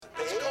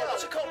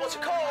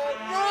What's it called?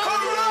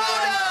 Corona!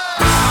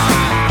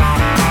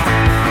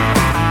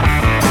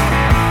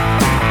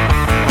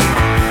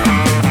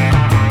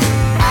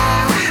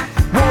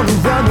 I wanna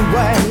run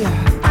away,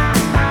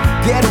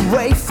 get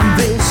away from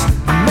this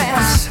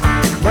mess.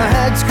 My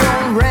head's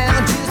going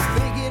round, just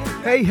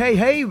thinking.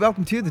 Hey,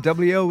 welcome to the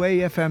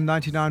WOA FM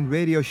 99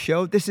 radio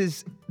show. This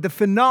is the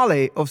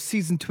finale of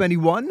season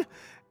 21.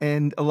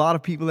 And a lot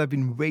of people have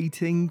been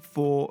waiting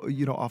for,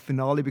 our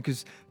finale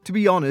because, to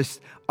be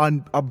honest,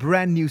 our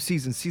brand new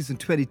season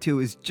 22,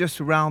 is just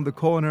around the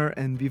corner,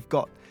 and we've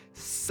got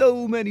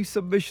so many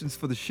submissions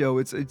for the show.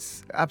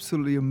 It's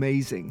absolutely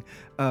amazing.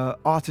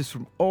 Artists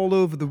from all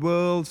over the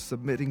world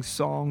submitting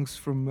songs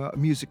from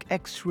Music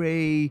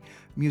X-Ray,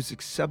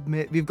 Music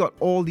Submit. We've got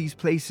all these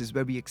places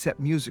where we accept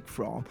music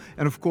from.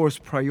 And of course,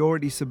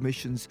 priority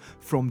submissions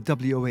from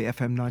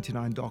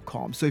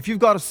WOAFM99.com. So if you've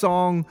got a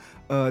song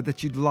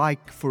that you'd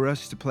like for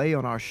us to play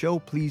on our show,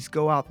 please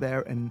go out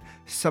there and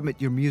submit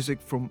your music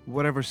from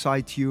whatever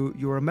site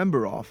you're a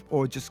member of,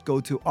 or just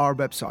go to our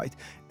website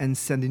and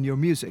send in your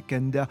music.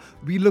 And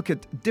we look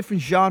at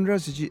different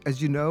genres,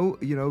 as you know.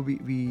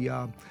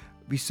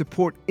 We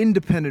support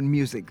independent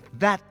music.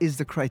 That is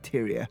the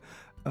criteria.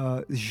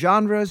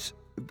 Genres,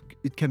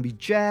 it can be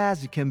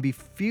jazz, it can be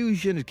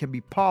fusion, it can be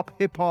pop,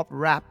 hip-hop,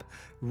 rap,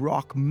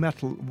 rock,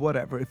 metal,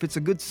 whatever. If it's a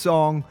good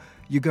song,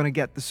 you're going to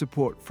get the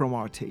support from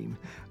our team.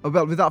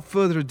 Well, without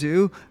further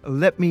ado,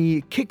 let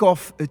me kick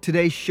off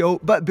today's show.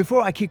 But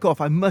before I kick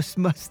off, I must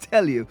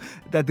tell you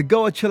that the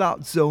Goa Chill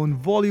Out Zone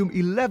Volume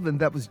 11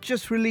 that was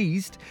just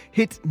released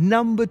hit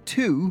number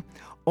 2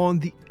 on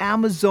the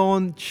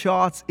Amazon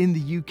charts in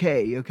the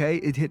UK, okay?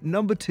 It hit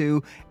number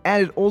 2,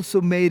 and it also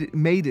made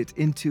it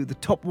into the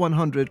top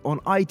 100 on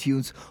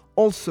iTunes,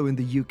 also in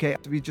the UK.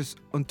 We're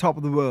just on top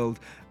of the world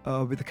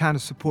with the kind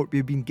of support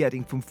we've been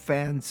getting from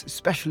fans,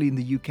 especially in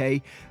the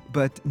UK.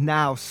 But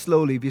now,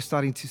 slowly, we're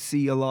starting to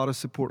see a lot of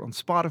support on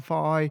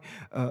Spotify,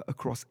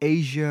 across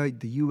Asia,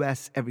 the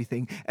US,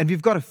 everything. And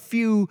we've got a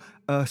few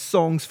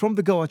songs from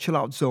the Goa Chill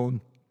Out Zone,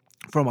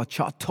 from our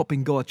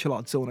chart-topping Goa Chill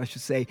Out Zone, I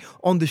should say,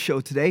 on the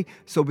show today.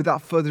 So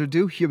without further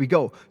ado, here we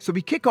go. So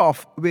we kick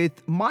off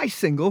with my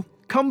single,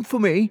 Come For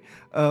Me,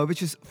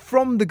 which is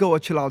from the Goa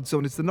Chill Out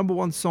Zone. It's the number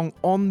 1 song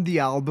on the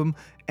album,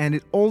 and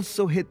it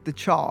also hit the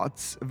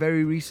charts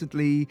very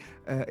recently.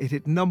 It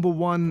hit number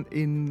 1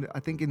 in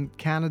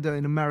Canada,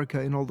 in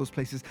America, in all those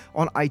places,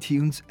 on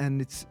iTunes,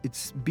 and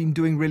it's been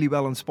doing really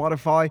well on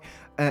Spotify.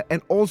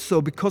 And also,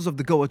 because of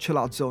the Goa Chill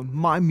Out Zone,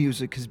 my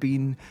music has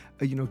been,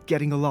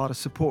 getting a lot of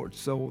support.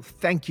 So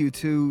thank you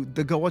to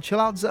the Goa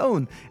Chill Out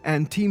Zone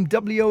and Team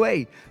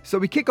WOA. So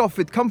we kick off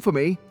with Come For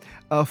Me,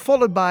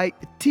 followed by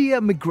Tia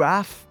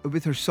McGrath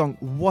with her song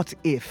What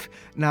If.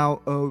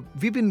 Now,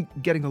 we've been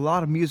getting a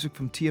lot of music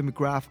from Tia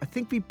McGrath. I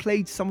think we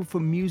played some of her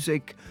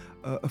music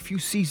a few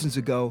seasons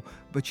ago,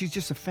 but she's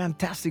just a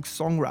fantastic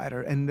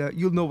songwriter, and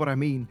you'll know what I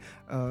mean.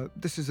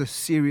 This is a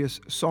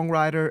serious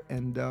songwriter,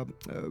 and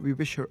we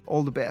wish her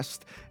all the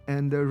best,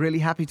 and really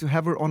happy to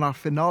have her on our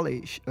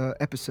finale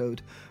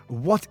episode.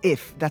 What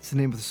If, that's the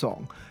name of the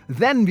song.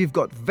 Then we've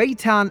got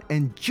Veitan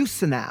and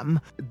Jusanam.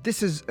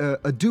 This is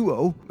a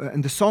duo,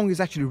 and the song is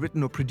actually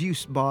written or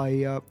produced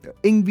by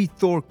Yngvi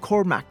Thor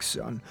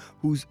Kormaksson,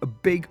 who's a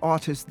big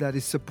artist that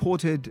is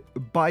supported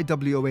by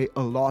WOA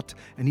a lot,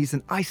 and he's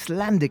an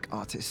Icelandic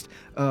artist.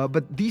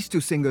 But these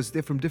two singers,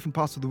 they're from different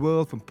parts of the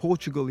world, from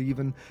Portugal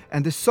even,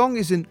 and the song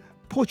is in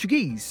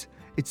Portuguese.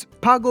 It's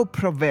Pago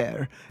Pra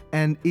Ver,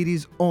 and it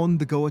is on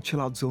the Goa Chill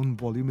Out Zone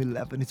Volume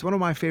 11. It's one of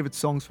my favorite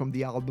songs from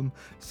the album,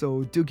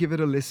 so do give it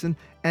a listen.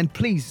 And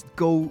please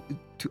go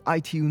to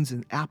iTunes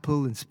and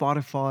Apple and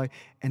Spotify,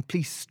 and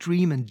please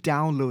stream and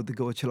download the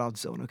Goa Chill Out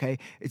Zone, okay?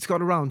 It's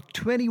got around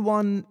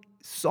 21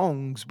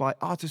 songs by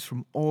artists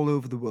from all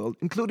over the world,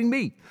 including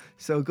me.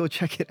 So go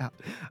check it out.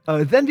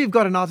 Then we've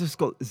got an artist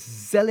called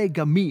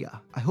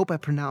Zelegamia. I hope I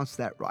pronounced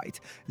that right.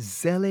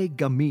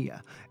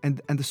 Zelegamia.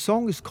 And the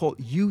song is called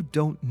You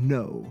Don't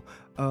Know.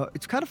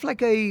 It's kind of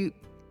like a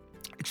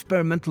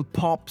experimental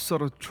pop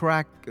sort of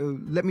track.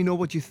 Let me know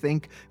what you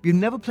think. We've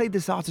never played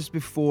this artist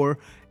before,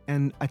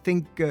 and I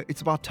think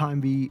it's about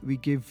time we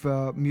give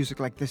music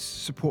like this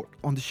support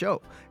on the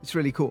show. It's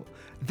really cool.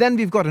 Then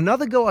we've got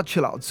another Goa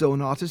Chill Out Zone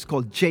artist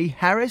called Jay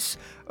Harris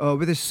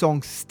with his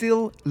song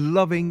Still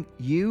Loving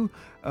You.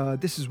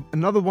 This is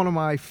another one of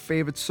my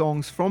favorite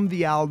songs from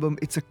the album.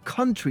 It's a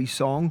country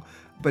song,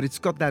 but it's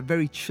got that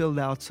very chilled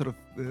out sort of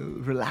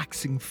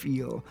relaxing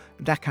feel,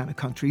 that kind of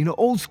country,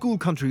 old school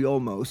country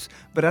almost,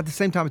 but at the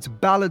same time it's a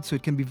ballad, so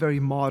it can be very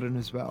modern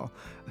as well.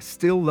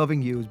 Still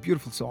Loving You is a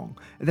beautiful song.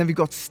 And then we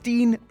got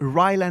Steen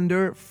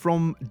Rylander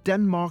from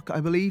Denmark, I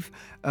believe.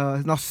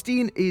 Now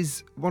Steen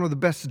is one of the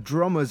best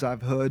drummers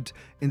I've heard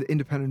in the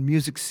independent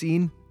music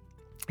scene.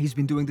 He's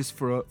been doing this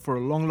for a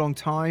long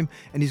time,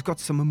 and he's got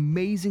some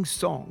amazing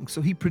songs.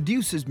 So he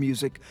produces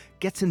music,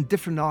 gets in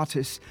different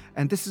artists,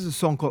 and this is a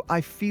song called I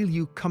Feel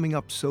You Coming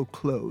Up So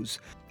Close.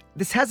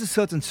 this has a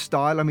certain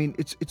style. I mean,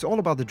 it's all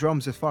about the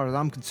drums as far as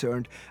I'm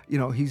concerned. You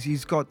know,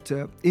 he's got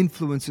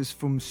influences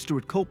from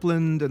Stuart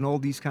Copeland and all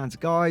these kinds of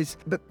guys,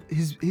 but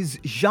his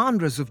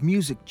genres of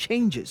music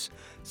changes.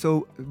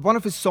 So one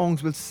of his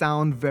songs will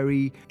sound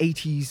very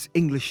 80s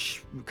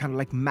English, kind of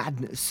like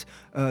Madness,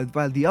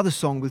 while the other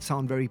song will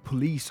sound very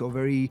Police or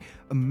very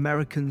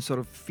American sort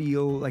of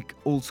feel, like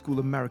old school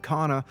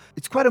Americana.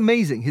 It's quite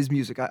amazing, his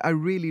music. I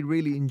really,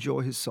 really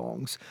enjoy his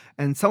songs.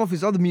 And some of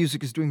his other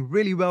music is doing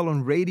really well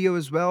on radio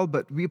as well,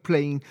 but we're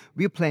playing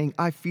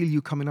I Feel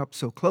You Coming Up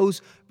So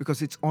Close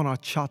because it's on our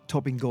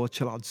chart-topping Goa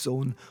Chill Out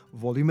Zone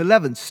Volume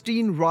 11.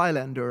 Steen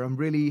Rylander, I'm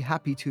really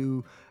happy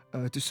to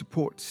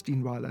support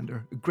Steen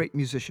Rylander, a great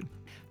musician.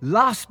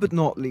 Last but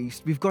not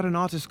least, we've got an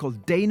artist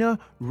called Dana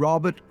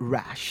Robert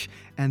Rash,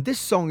 and this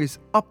song is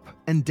Up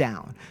and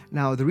Down.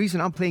 Now, the reason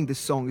I'm playing this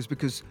song is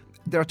because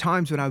there are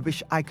times when I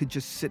wish I could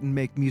just sit and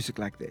make music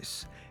like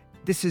this.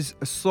 This is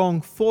a song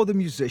for the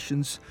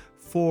musicians,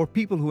 for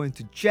people who are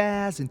into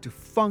jazz, into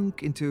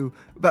funk, into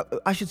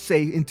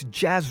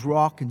jazz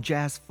rock and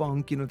jazz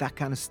funk, you know, that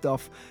kind of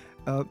stuff.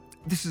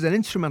 This is an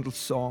instrumental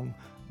song,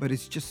 but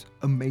it's just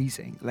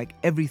amazing. Like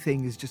every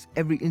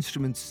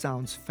instrument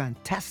sounds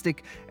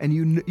fantastic, and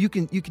you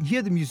can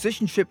hear the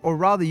musicianship, or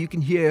rather you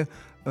can hear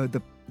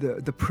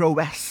the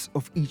prowess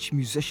of each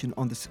musician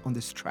on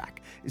this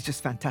track. It's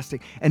just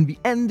fantastic. And we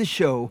end the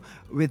show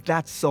with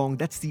that song.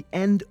 That's the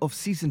end of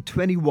season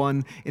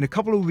 21. In a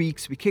couple of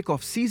weeks, we kick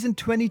off season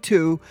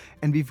 22,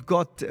 and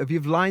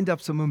we've lined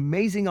up some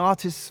amazing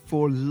artists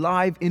for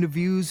live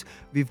interviews.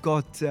 We've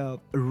got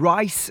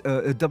Rice,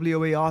 a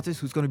WOA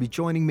artist who's going to be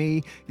joining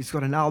me. He's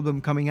got an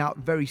album coming out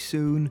very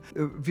soon.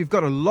 We've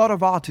got a lot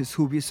of artists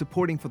who we're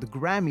supporting for the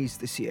Grammys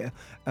this year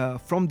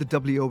from the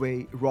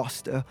WOA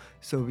roster.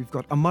 So we've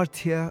got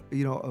Amartya,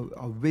 you know,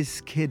 a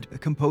whiz kid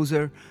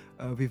composer.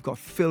 We've got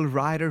Phil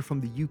Ryder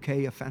from the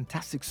UK, a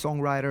fantastic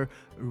songwriter,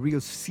 a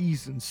real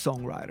seasoned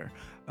songwriter.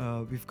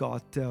 We've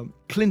got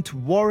Clint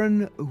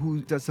Warren,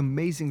 who does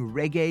amazing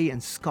reggae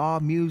and ska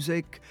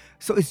music.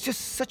 So it's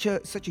just such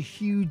a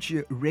huge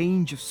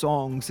range of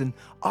songs and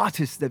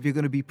artists that we're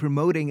going to be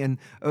promoting, and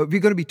we're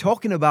going to be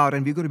talking about,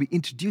 and we're going to be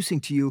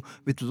introducing to you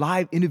with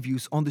live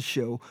interviews on the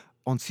show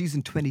on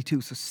season 22.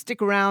 So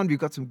stick around. We've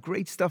got some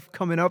great stuff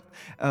coming up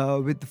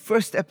with the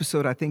first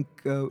episode, I think,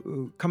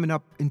 coming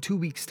up in 2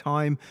 weeks'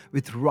 time,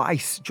 with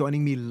Rice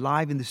joining me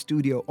live in the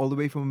studio all the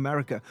way from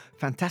America.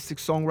 Fantastic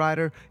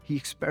songwriter. He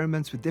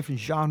experiments with different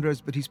genres,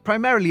 but he's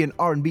primarily an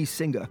R&B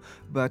singer,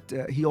 but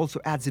he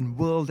also adds in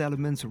world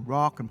elements and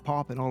rock and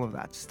pop and all of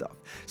that stuff.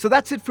 So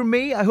that's it from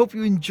me. I hope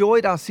you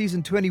enjoyed our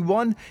season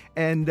 21,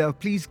 and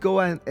please go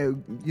out there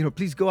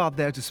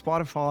to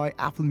Spotify,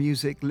 Apple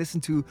Music, listen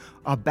to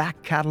our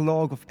back catalog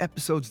of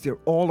episodes. They're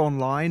all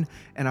online,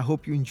 and I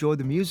hope you enjoy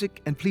the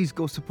music, and please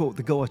go support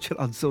the Goa Chill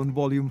Out Zone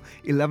Volume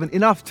 11.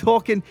 Enough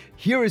talking.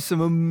 Here is some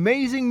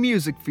amazing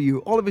music for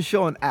you. Oliver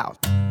Sean out.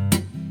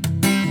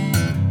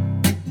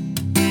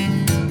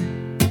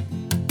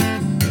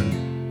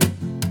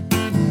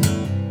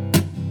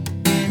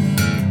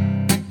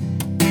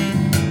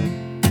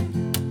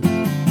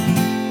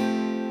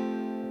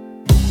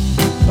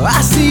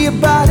 I see your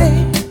body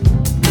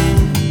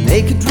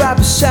naked right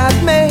beside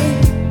me,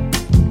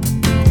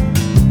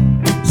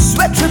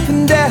 sweat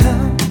dripping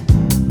down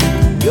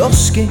your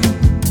skin.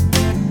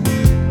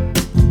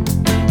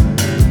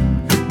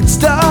 It's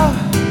dark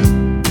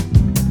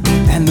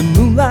and the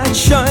moonlight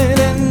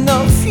shining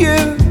off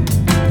you.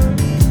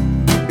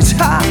 It's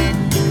hot,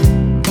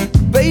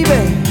 baby,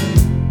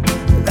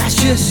 that's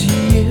just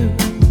you.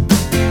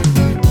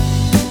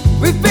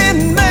 We've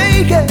been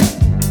making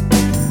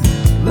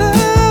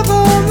love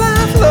all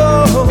night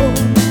long.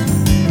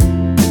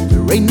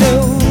 There ain't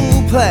no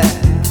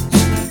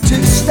plans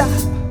to stop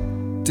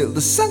till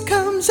the sun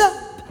comes up.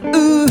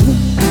 Ooh,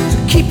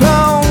 so keep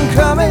on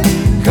coming,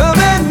 come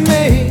at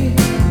me,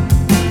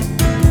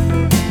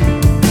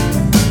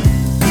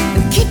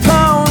 and keep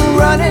on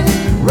running,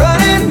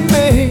 running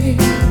me.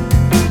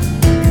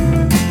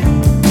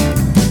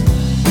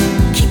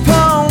 Keep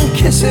on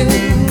kissing,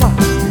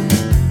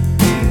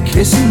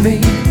 kissing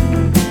me.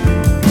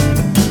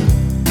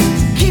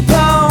 Keep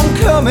on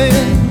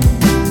coming.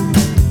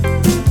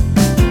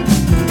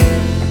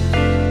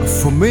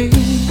 For me,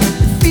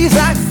 it feels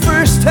like the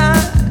first time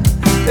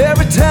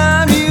every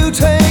time you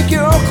take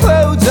your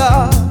clothes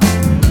off,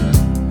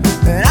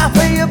 and I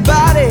play your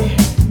body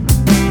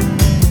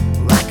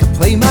like I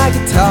play my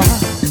guitar.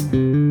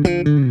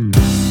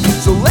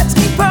 So let's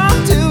keep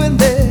on doing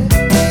this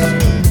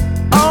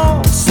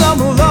all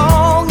summer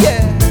long,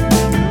 yeah.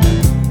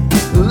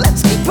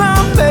 Let's keep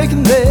on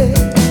making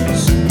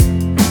this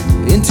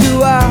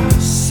into our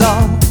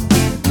song.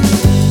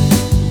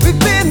 We've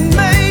been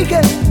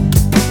making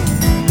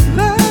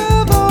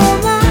love all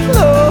night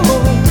long.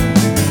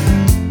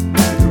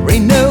 There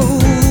ain't no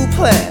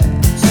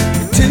plans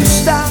to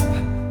stop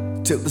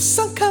till the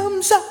sun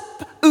comes up.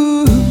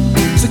 Ooh,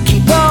 so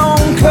keep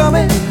on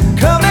coming,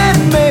 come at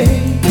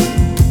me,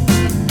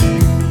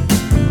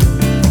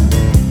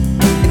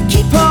 and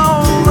keep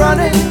on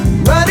running,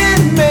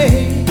 running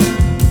me.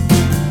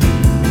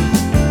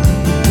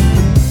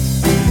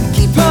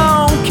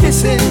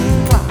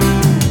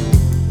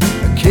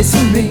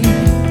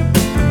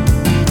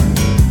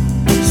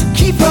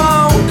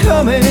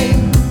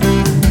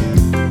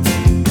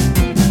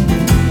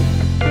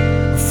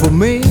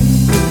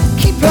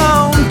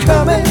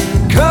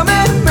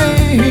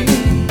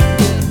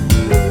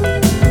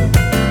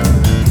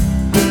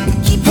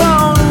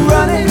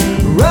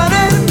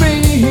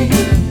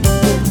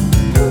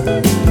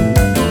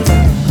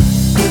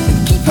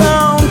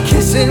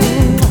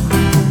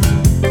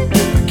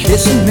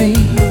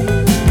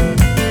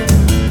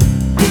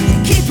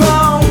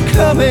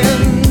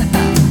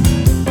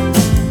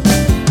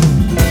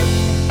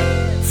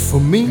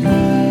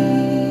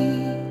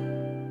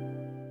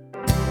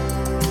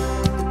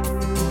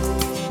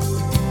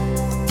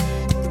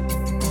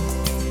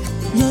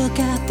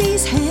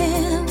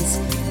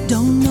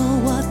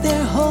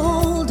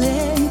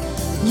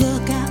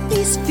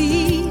 his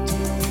feet.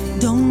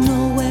 Don't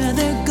know where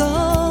they're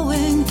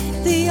going.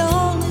 The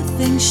only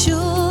thing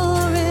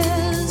sure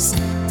is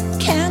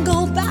can't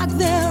go back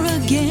there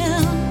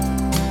again.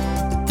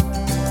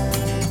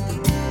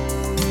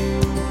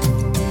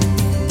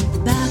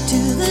 Back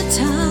to the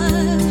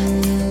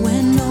time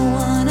when no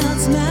one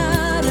else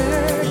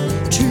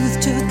mattered.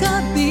 Truth took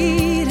a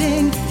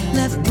beating,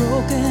 left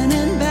broken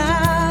and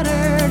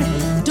battered.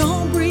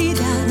 Don't breathe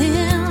that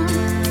in.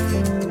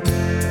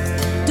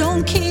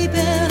 Don't keep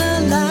it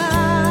alive.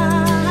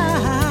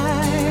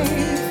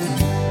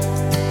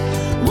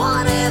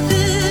 What if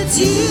it's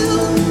you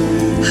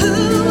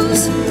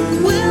who's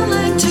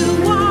willing to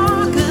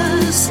walk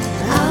us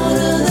out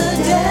of the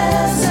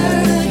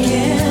desert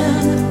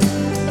again?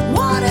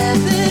 What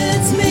if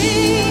it's me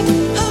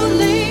who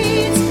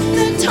leads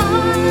the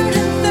tired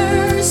and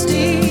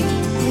thirsty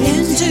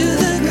into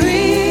the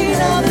green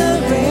of the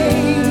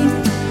rain?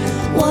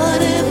 What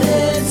if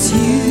it's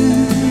you?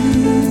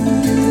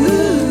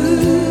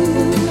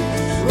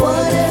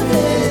 What if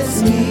it's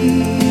me?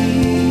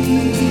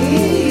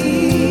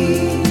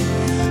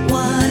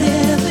 What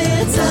if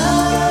it's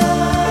us?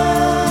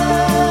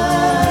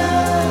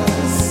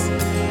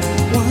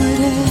 What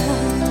if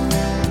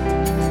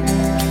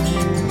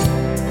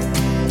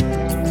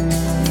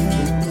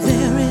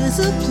there is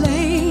a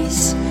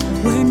place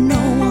where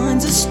no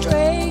one's a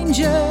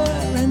stranger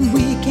and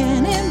we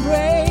can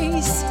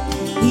embrace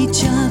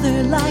each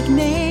other like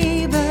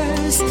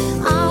neighbors?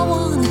 I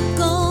wanna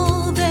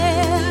go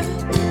there,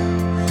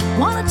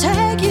 wanna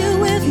take you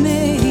with me.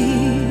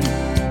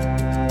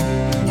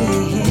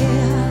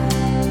 Yeah.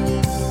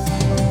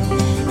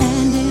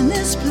 And in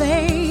this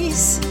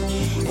place,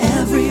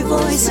 every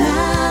voice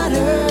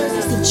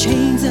matters. The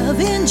chains of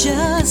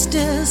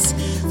injustice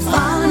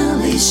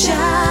finally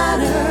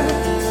shatter,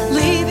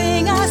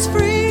 leaving us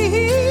free.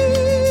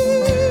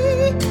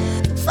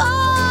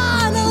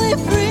 Finally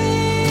free.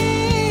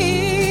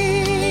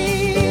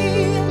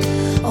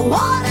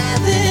 What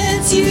if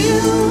it's you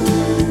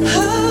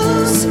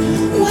who's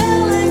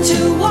willing to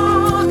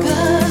walk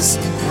us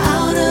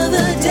out of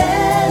the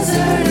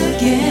desert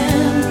again?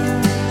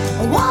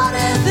 What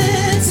if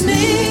it's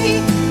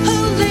me who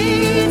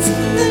leads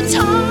the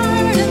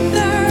tired and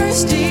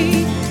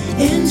thirsty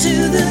into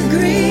the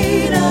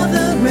green of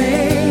the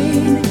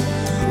rain?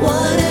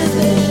 What if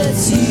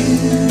it's you?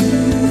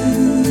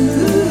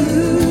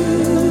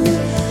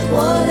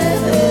 What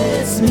if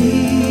it's me?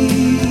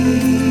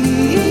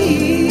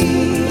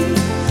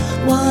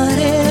 What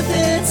if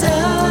it's us?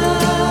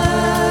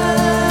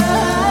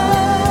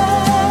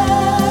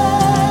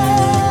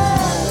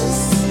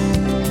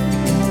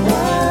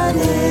 What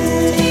if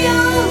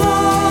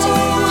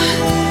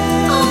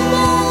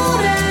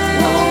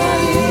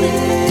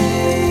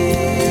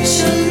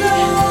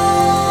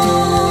Shalom,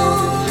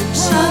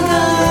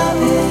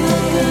 Shagabe.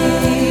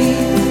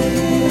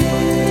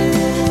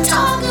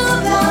 Talk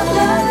about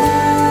love.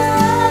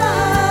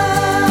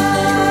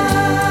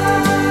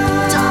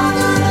 Talk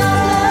about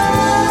love.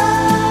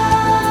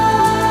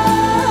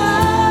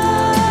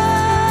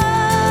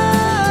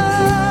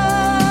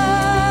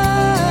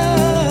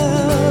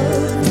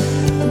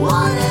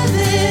 What if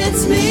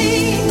it's me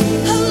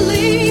who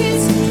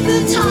leads the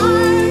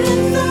tired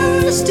and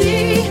thirsty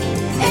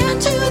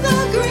into the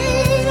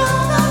green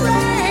of the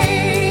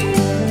rain?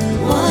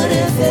 What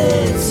if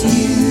it's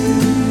you?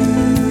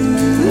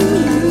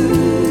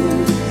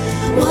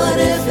 What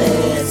if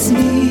it's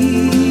me?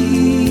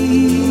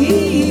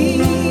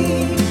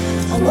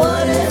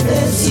 What if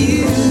it's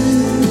you?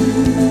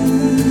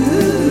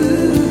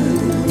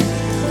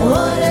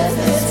 What if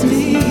it's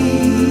me?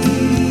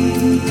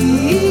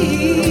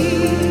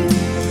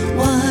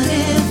 What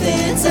if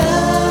it's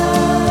us?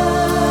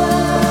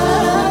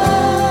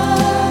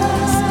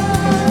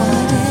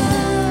 What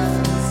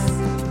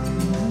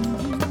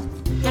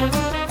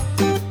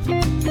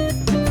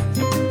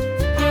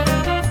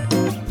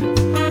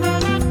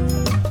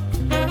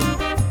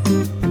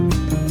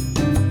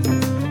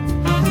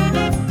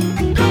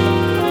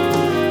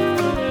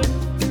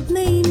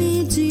Nem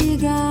me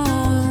diga,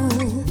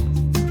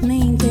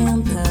 nem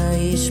tenta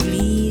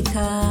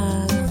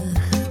explicar.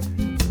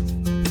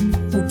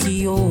 O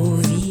que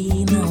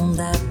ouvi não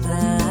dá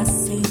pra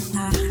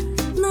aceitar.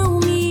 Não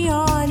me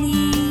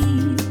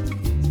olhe,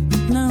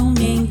 não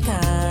me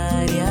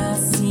encare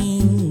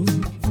assim,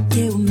 que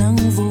eu não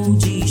vou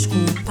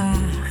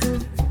desculpar.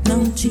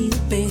 Não te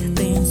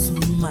pertenço,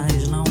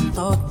 mas não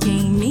toque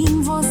em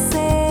mim.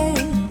 Você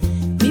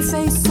me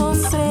fez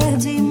sofrer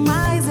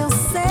demais, eu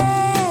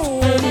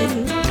sei.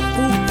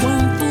 O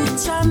quanto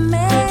te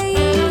amei,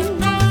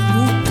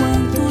 o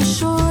quanto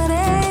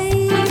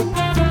chorei,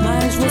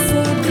 mas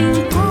você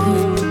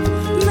brincou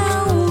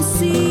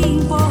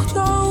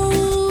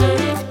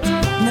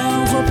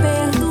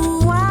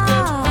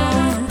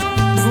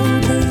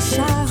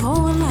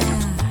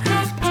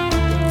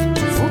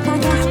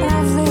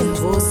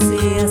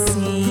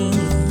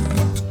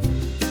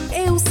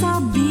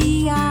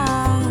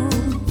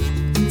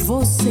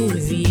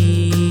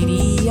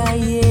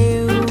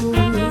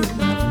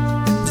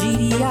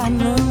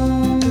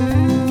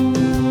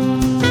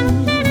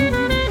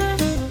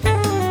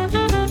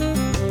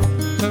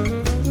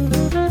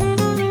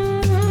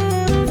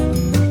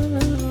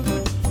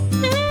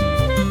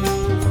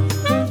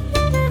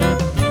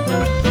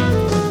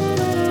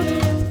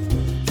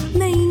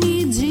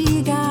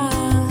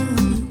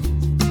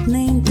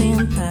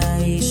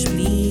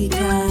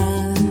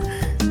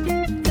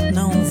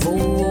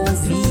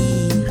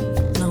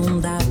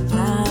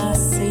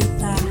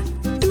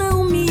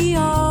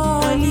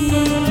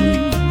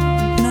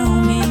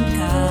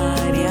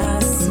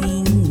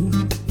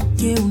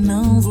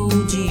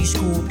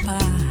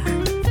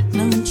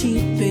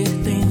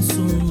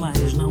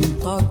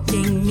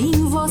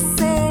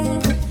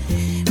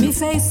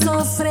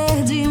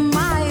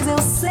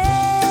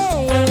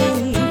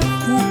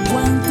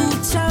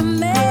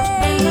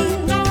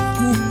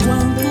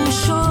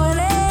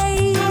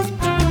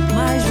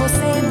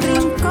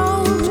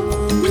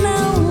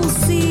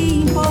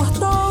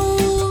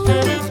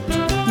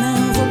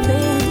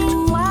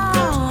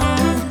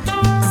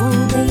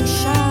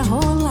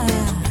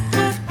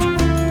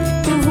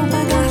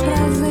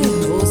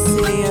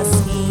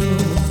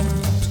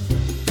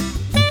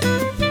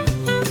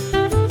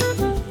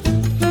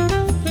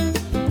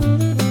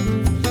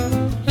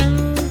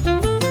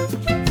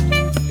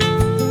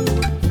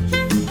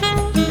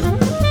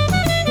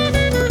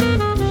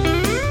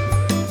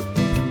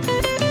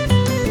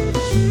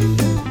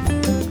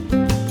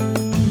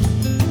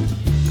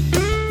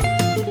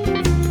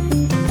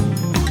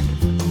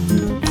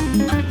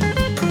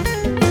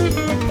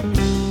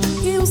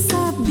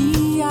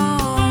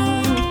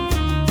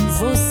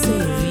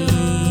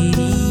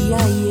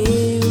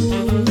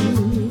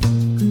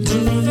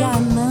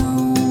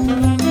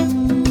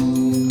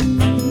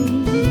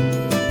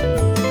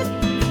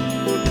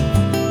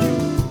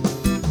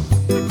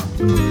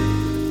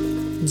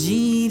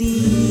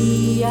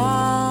diria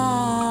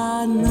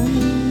não.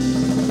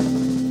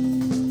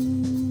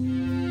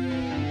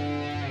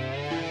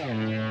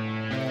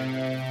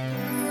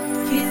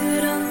 You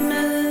don't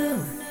know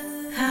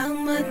how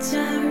much I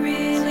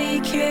really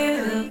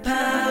care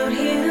about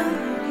him.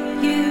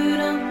 You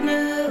don't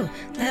know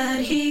that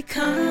he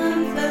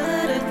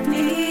comforted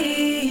me.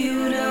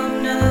 You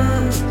don't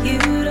know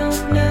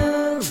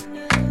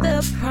the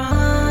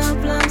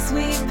problems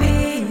we've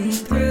been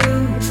through.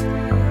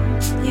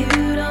 You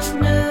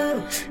don't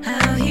know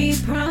how he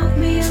brought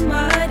me a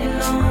mighty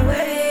long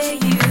way.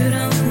 You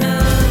don't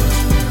know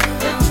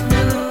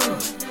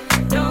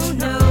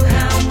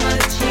how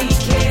much he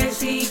cares.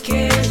 You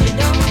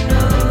don't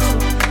know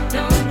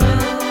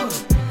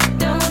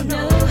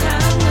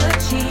how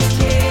much he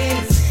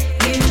cares.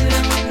 You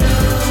don't know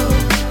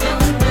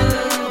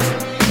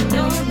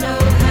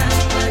how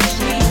much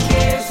he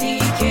cares. You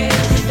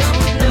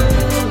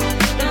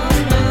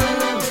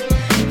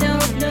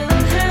don't know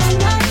how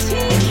much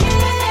he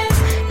cares.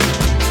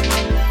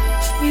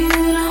 You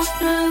don't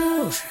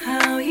know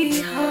how he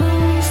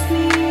holds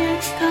me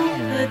and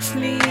comforts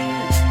me.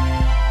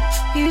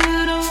 You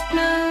don't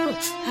know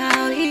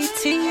how he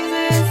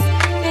teases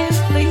and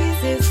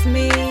pleases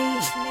me.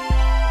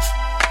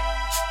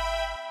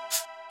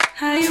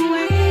 How he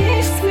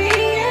wakes me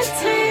and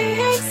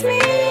takes me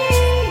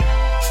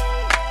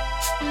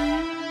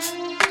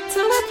to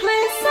a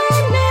place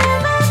I've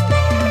never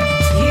been.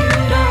 You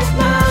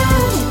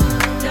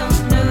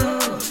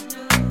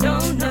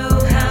don't know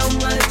how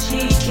much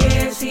he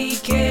cares. You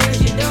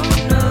don't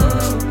know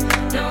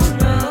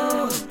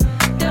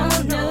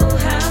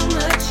how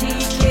much he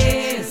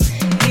cares.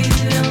 You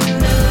don't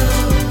know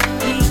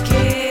he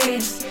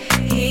cares.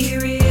 He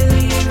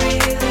really,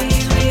 really,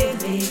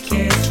 really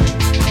cares.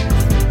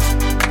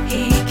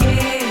 He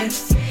cares.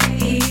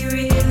 He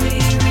really,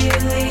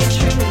 really,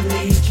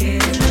 truly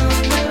cares.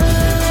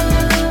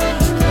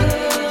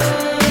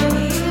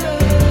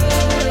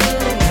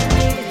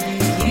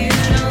 You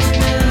don't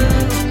know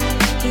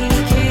he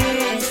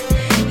cares.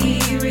 He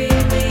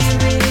really,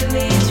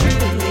 really,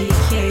 truly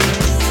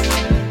cares.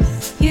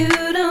 You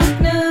don't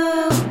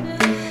know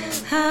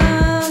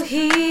how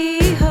he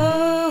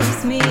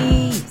holds me.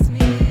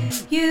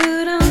 You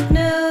don't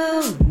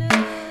know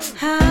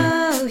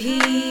how he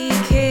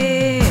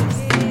cares.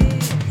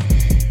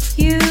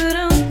 You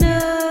don't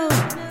know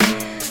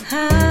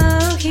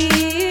how he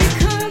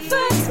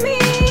comforts me.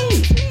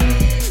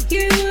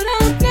 You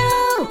don't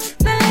know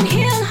that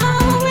he'll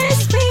always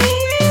be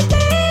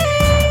there.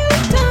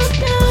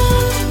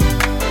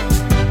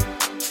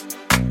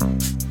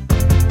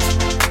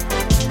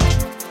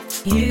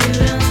 You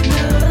don't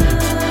know.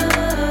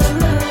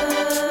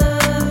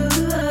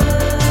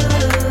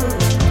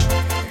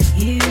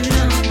 You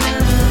don't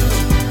know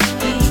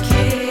he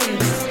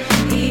cares.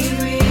 He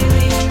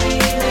really,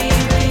 really,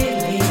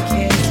 really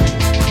cares.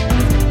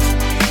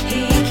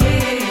 He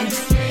cares.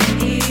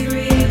 He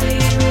really,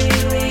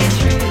 really,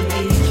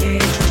 truly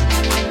cares.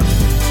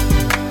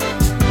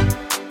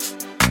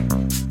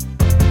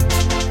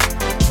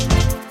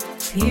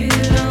 You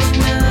don't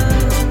know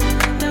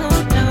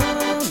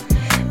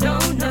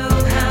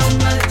how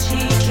much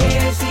he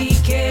cares.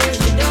 You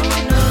don't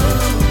know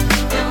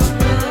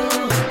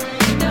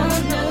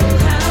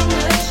how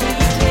much he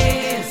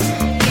cares.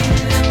 You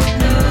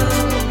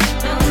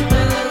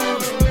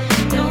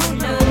don't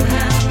know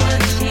how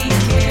much he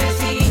cares.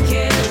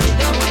 You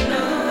don't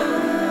know.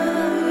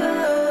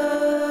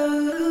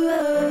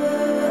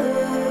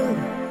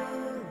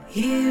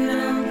 You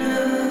don't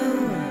know.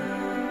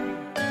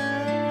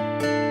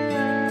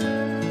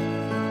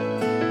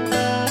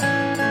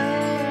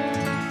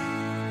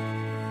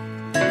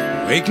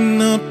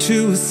 Waking up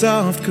to a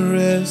soft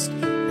caress,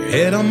 your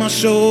head on my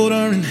shoulder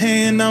and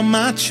hand on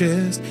my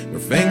chest. Her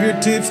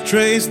fingertips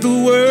trace the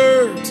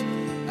words,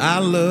 I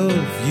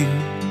love you.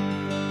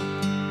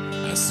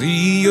 I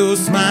see your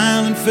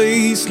smiling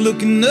face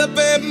looking up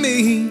at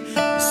me.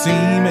 You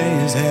seem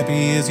as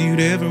happy as you'd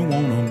ever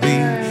wanna be.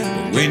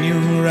 But when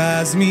your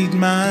eyes meet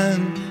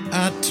mine,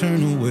 I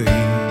turn away.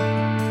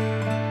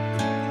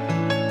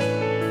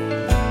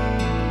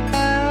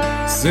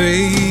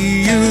 Say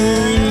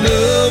you'll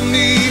love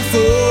me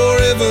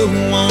forever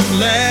one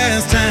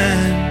last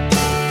time.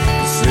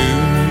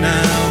 Soon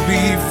I'll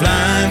be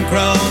flying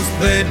across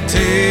that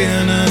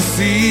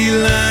Tennessee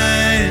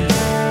line.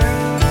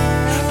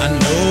 I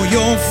know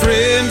your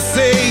friends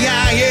say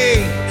I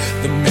ain't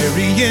the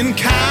marrying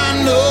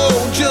kind. No,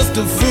 just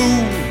a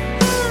fool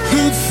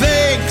who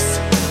thinks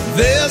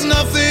there's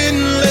nothing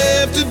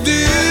left to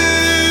do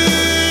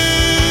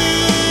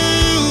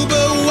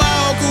but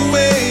walk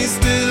away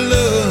still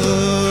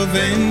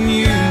loving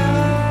you.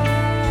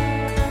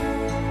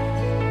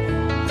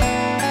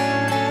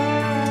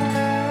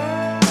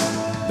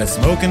 That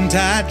smoking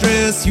tight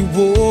dress you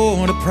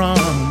wore to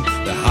prom,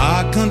 the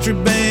hot country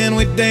band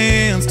we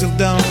danced till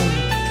dawn,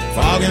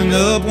 fogging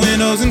up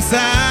windows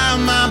inside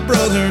my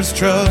brother's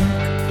truck.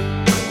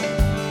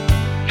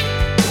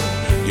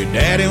 Your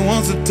daddy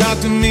wants to talk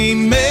to me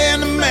man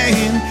to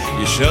man.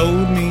 You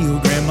showed me your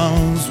grandma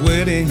grandma's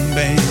wedding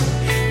band,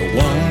 the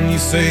one you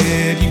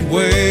said you'd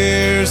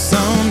wear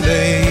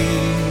someday.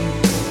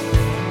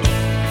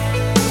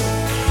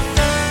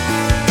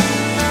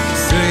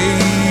 Say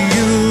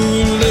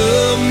you'll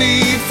love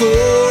me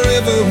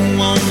forever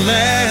one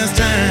last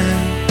time,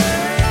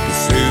 but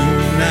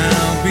soon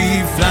I'll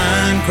be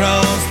flying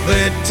across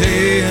that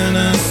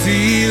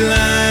Tennessee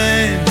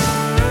line.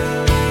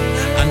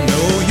 I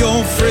know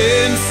your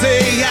friends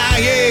say I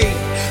ain't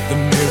the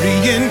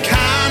marrying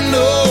kind,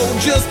 no,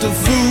 just a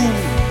fool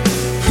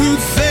who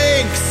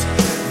thinks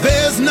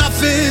there's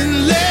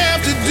nothing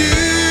left to do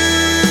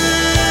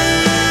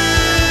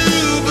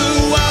but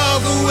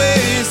walk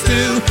away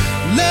still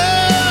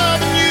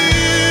loving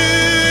you.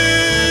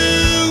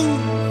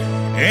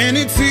 And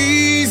it's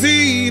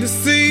easy to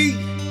see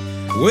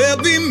we'll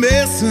be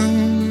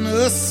missing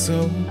us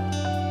so.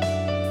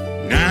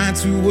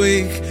 Nights we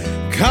wake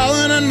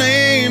calling our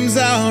names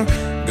are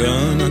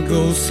gonna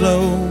go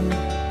slow,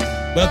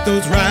 but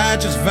those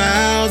righteous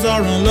vows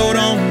are a load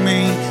on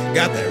me.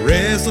 Got that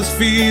restless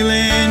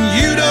feeling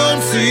you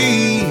don't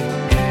see.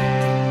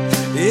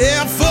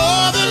 Yeah,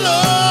 for the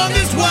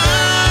longest while.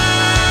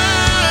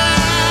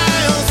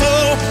 So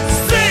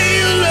say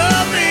you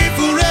love me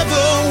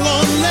forever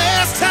one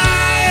last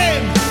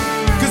time,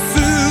 'cause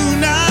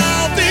soon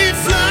I'll be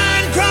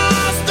flying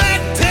across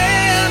that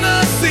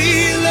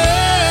Tennessee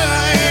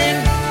line.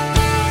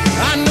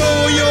 I know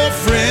your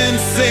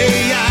friends say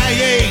I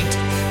ain't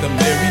the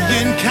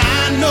marrying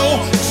kind, no,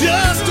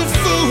 just a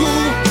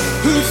fool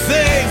who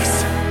thinks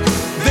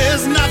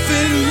there's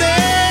nothing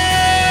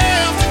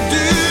left to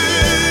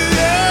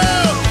do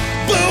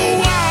but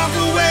walk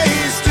away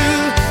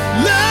still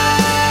loving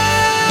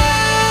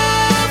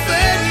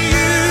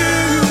you.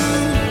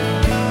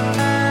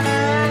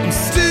 I'm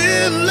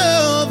still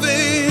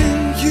loving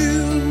you.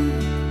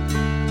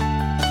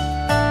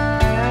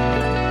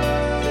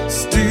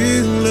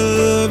 Still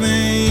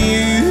loving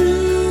you.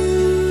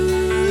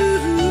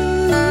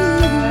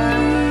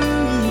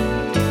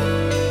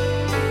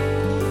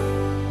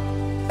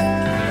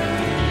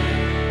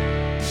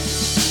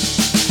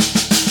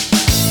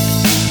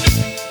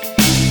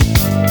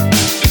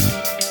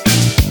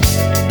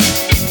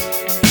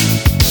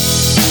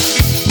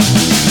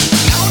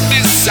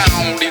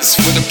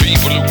 For the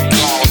people who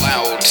call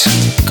out,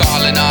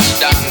 calling on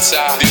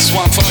dancer. This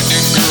one for the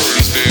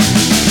girls, babe.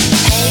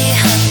 Hey,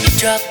 honey,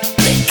 drop,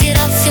 lick it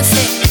off your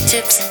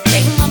fingertips.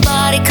 Make my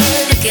body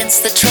curl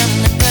against the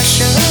trembling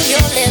pressure of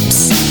your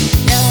lips.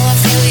 Now I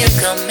feel you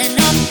coming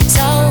up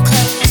so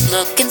close,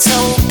 looking so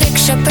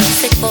picture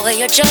perfect, boy,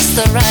 you're just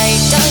the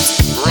right dose.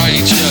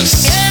 Righteous.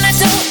 Can I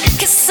do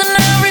kissing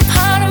every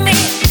part of me,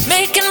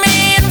 making me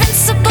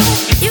invincible?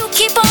 You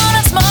keep on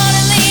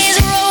outsmarting these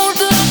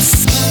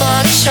roadblocks.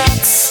 Body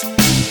shocks,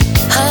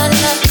 hot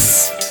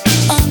locks,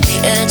 on the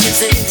edge of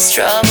this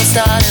trouble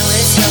started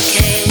with your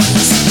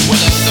case.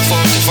 Well, let the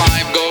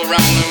 45 go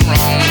round and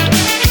round.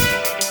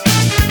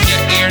 You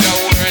hear the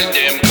word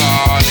them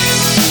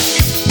calling.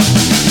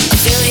 I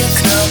feel you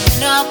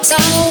coming up so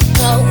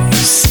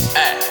close.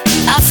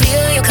 I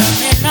feel you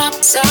coming up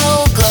so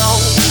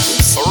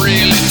close.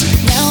 Really?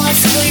 Now I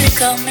feel you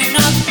coming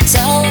up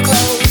so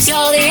close.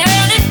 You're the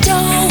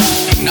antidote.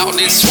 Now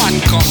this one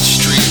comes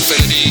straight for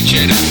the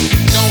DJ then.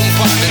 Don't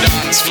on the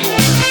dance floor.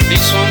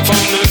 This one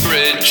from the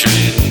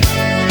brethren.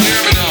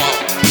 Hear me now.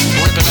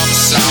 Ripping up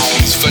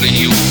sounds for the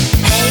youth.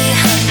 Hey,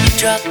 honey,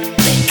 drop,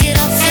 lick it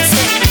off your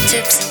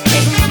fingertips.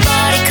 Make my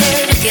body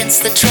curl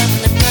against the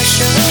trembling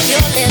pressure of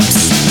your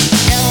lips.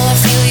 Now I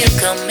feel you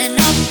coming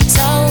up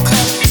so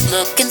close,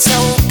 looking so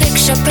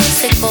picture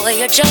perfect, boy,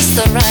 you're just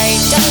the right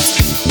dose.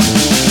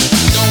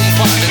 Don't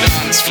on the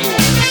dance floor.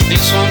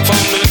 This one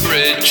from the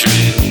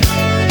brethren.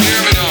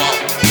 Hear me now.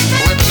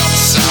 Ripping up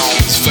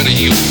sounds for the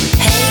youth.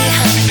 Hey,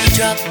 honey,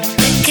 drop,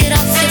 lick it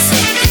off your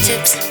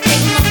fingertips.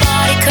 Make my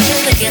body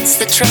curl against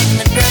the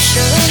trembling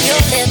pressure of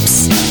your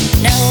lips.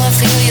 Now I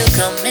feel you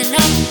coming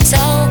up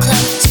so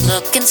close,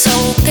 looking so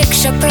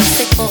picture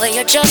perfect, boy,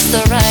 you're just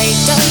the right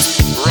dose.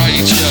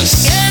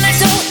 Righteous. Can I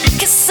do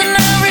kissing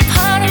every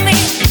part of me,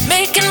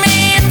 making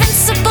me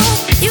invincible?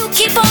 You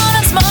keep on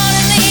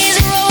outsmarting these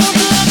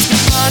roadblocks.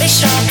 Body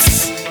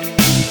shocks,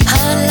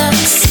 hot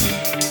locks,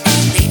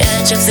 on the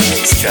edge of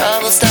this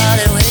trouble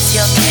started with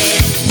your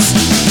kiss.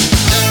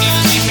 The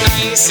music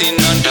nice in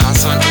the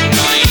dance on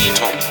tonight.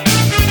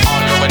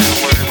 All over the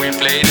world we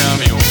play the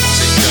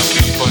music, the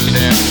people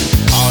them.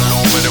 All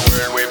over the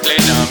world we play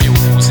the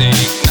music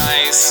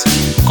nice.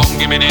 Come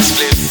give me this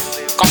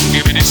spliff, come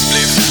give me this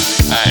spliff.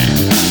 Hey,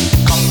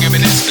 come give me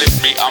this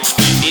spliff, me I'm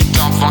it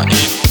up for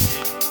it.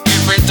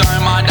 Every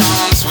time I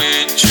dance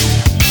with you.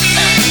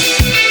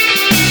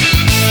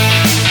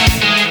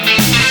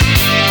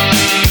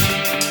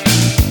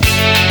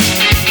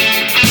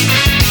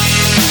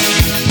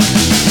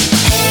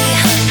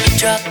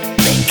 Drop,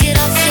 lick it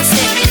off your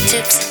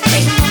fingertips.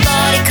 Make my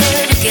body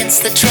curl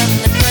against the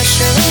trembling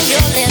pressure of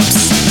your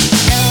lips.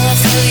 Now I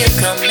feel you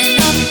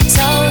coming up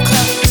so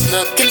close,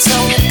 looking so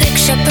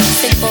picture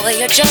perfect, boy,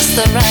 you're just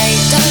the right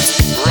dose.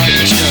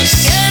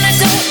 Righteous. Can I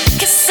do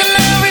kissing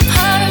every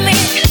part of me,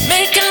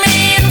 making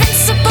me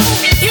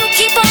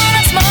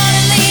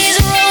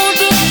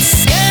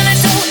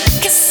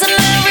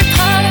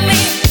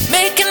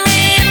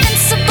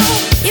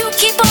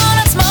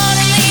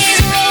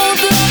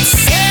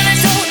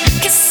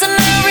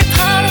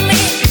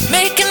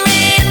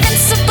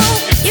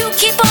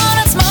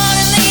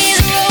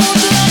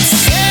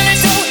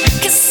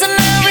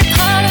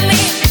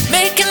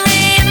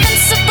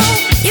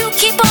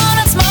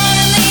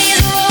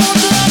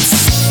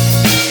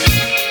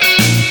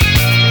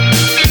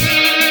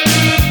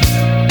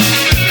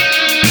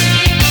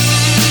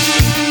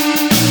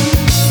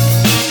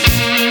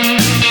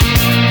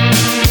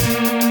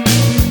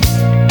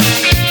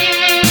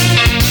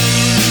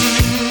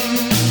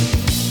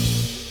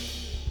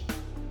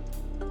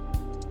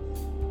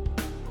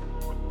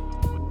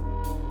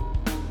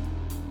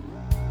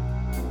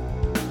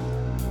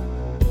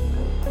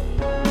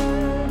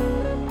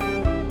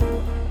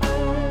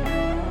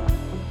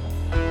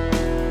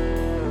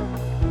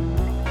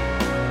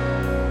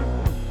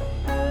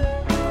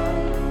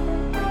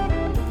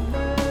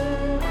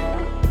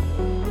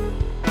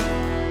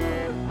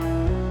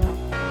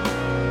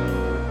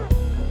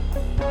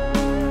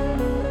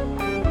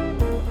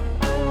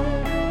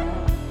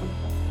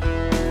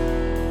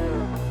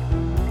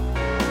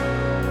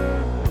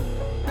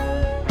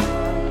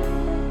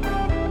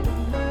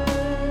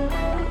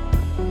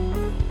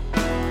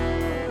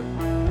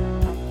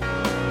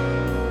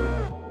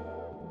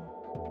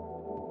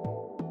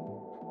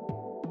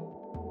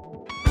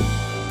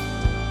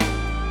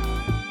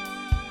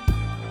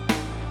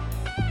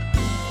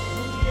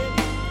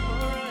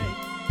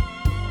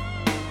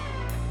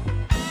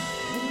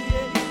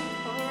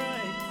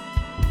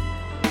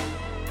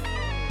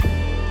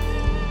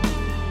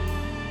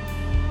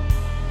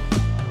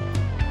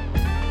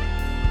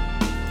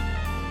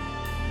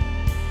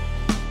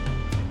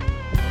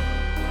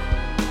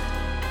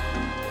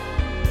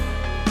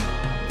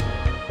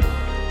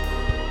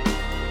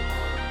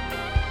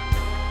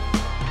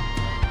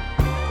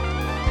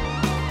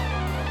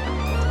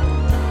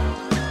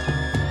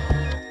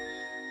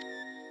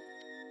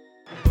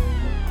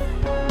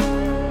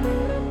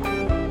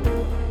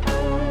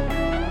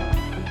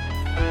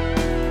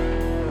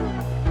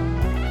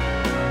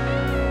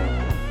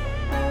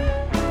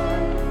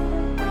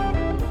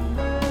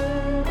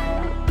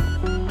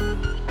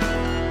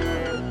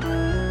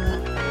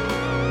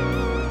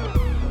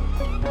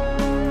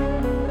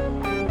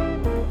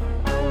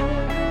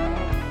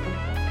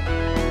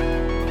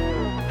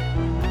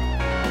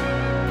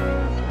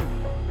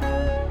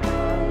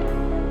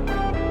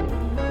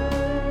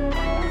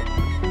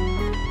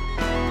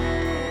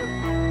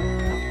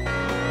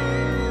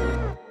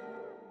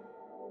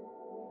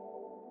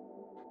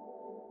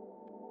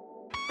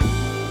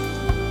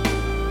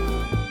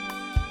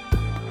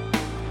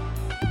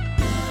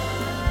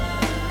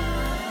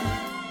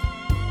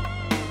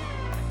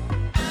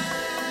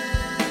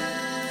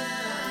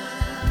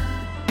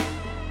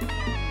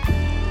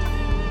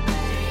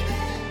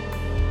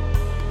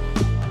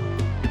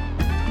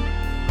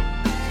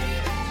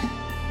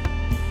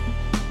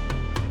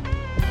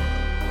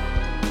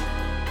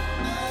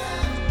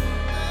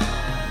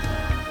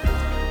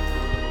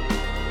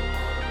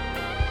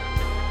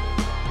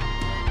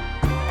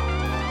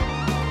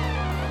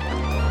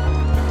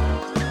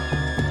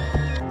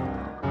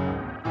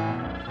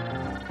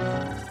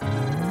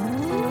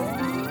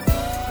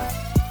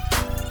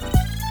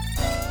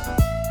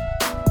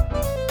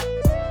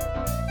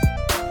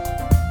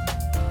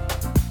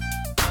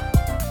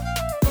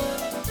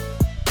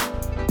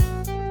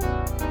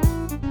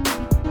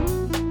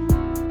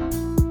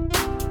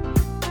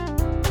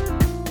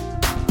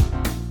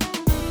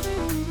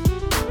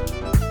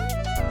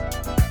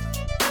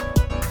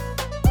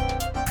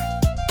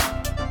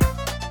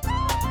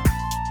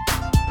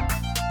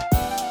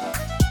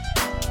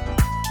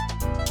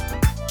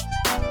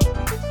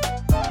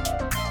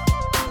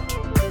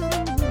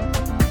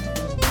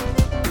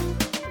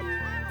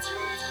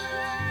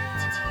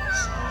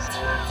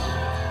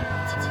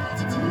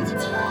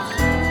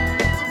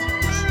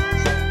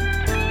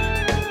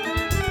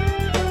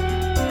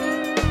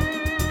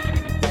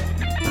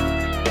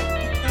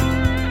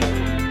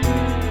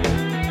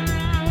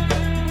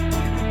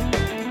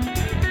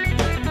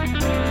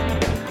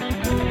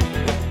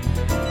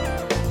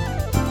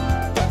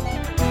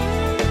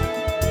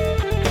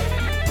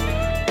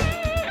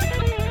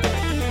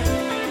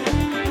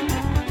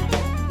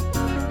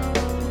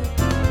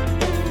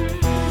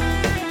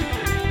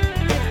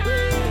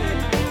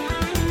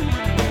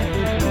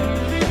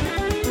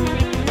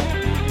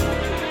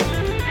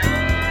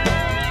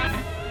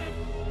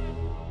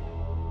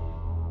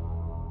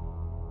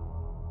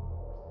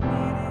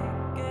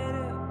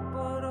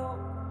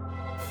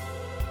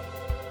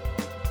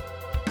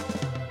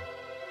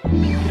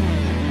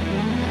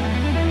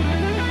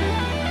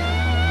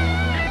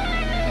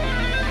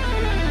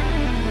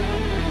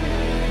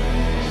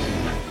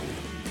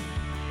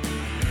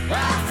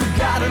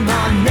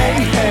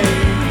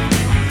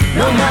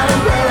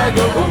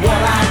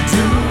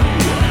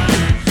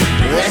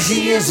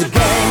easy as a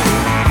game.